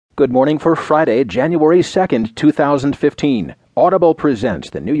Good morning for Friday, January 2nd, 2015. Audible presents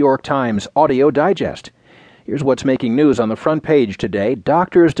the New York Times Audio Digest. Here's what's making news on the front page today.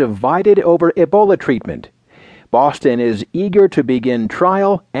 Doctors divided over Ebola treatment. Boston is eager to begin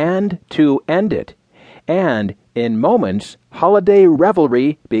trial and to end it. And in moments, holiday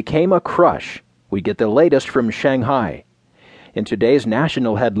revelry became a crush. We get the latest from Shanghai. In today's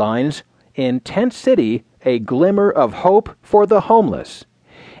national headlines, in Tent City, a glimmer of hope for the homeless.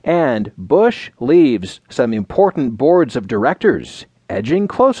 And Bush leaves some important boards of directors, edging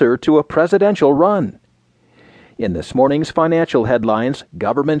closer to a presidential run. In this morning's financial headlines,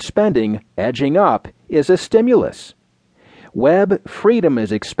 government spending edging up is a stimulus. Web freedom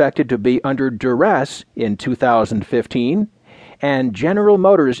is expected to be under duress in 2015, and General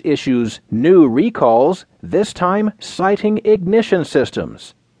Motors issues new recalls, this time citing ignition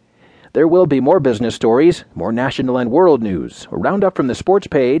systems. There will be more business stories, more national and world news, a roundup from the sports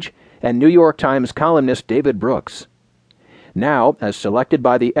page, and New York Times columnist David Brooks. Now, as selected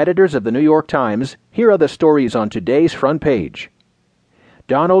by the editors of the New York Times, here are the stories on today's front page.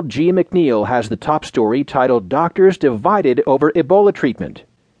 Donald G. McNeil has the top story titled Doctors Divided Over Ebola Treatment.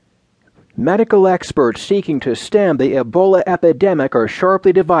 Medical experts seeking to stem the Ebola epidemic are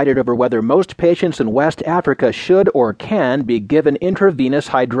sharply divided over whether most patients in West Africa should or can be given intravenous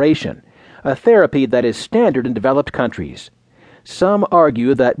hydration, a therapy that is standard in developed countries. Some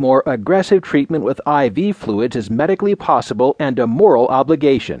argue that more aggressive treatment with IV fluids is medically possible and a moral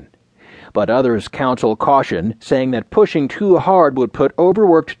obligation. But others counsel caution, saying that pushing too hard would put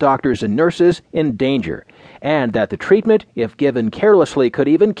overworked doctors and nurses in danger, and that the treatment, if given carelessly, could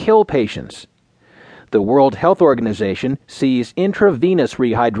even kill patients. The World Health Organization sees intravenous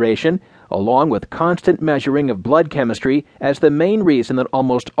rehydration, along with constant measuring of blood chemistry, as the main reason that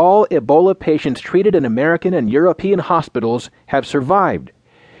almost all Ebola patients treated in American and European hospitals have survived,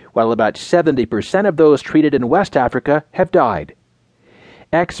 while about 70% of those treated in West Africa have died.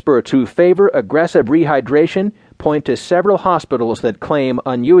 Experts who favor aggressive rehydration point to several hospitals that claim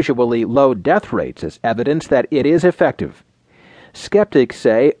unusually low death rates as evidence that it is effective. Skeptics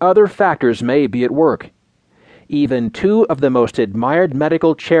say other factors may be at work. Even two of the most admired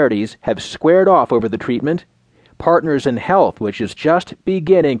medical charities have squared off over the treatment. Partners in Health, which is just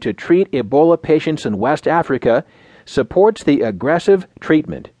beginning to treat Ebola patients in West Africa, supports the aggressive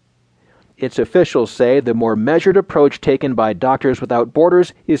treatment. Its officials say the more measured approach taken by Doctors Without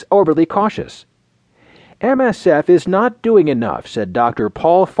Borders is overly cautious. MSF is not doing enough, said Dr.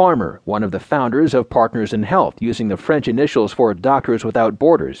 Paul Farmer, one of the founders of Partners in Health, using the French initials for Doctors Without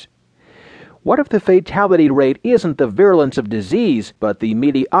Borders. What if the fatality rate isn't the virulence of disease, but the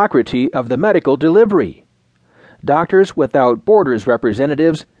mediocrity of the medical delivery? Doctors Without Borders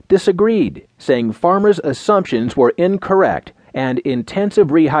representatives disagreed, saying Farmer's assumptions were incorrect, and intensive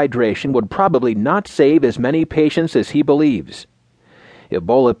rehydration would probably not save as many patients as he believes.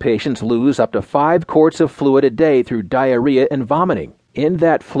 Ebola patients lose up to 5 quarts of fluid a day through diarrhea and vomiting. In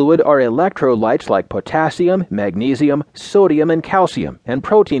that fluid are electrolytes like potassium, magnesium, sodium, and calcium, and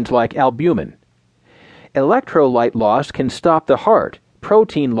proteins like albumin. Electrolyte loss can stop the heart.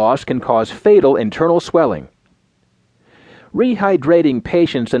 Protein loss can cause fatal internal swelling. Rehydrating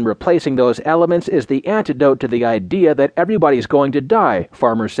patients and replacing those elements is the antidote to the idea that everybody's going to die,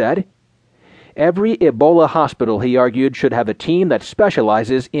 Farmer said. Every Ebola hospital, he argued, should have a team that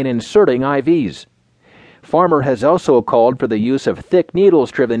specializes in inserting IVs. Farmer has also called for the use of thick needles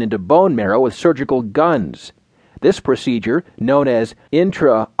driven into bone marrow with surgical guns. This procedure, known as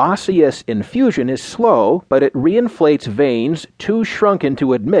intraosseous infusion, is slow, but it reinflates veins too shrunken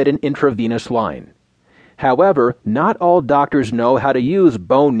to admit an intravenous line. However, not all doctors know how to use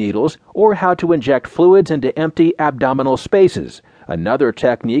bone needles or how to inject fluids into empty abdominal spaces, another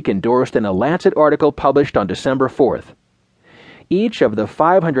technique endorsed in a Lancet article published on December 4th. Each of the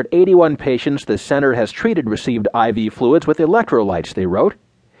 581 patients the center has treated received IV fluids with electrolytes, they wrote.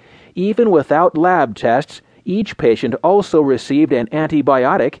 Even without lab tests, each patient also received an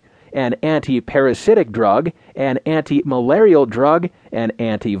antibiotic, an anti-parasitic drug, an anti-malarial drug, an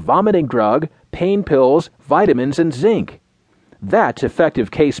anti-vomiting drug, pain pills, vitamins, and zinc. That's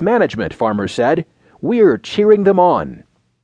effective case management, Farmer said. We're cheering them on.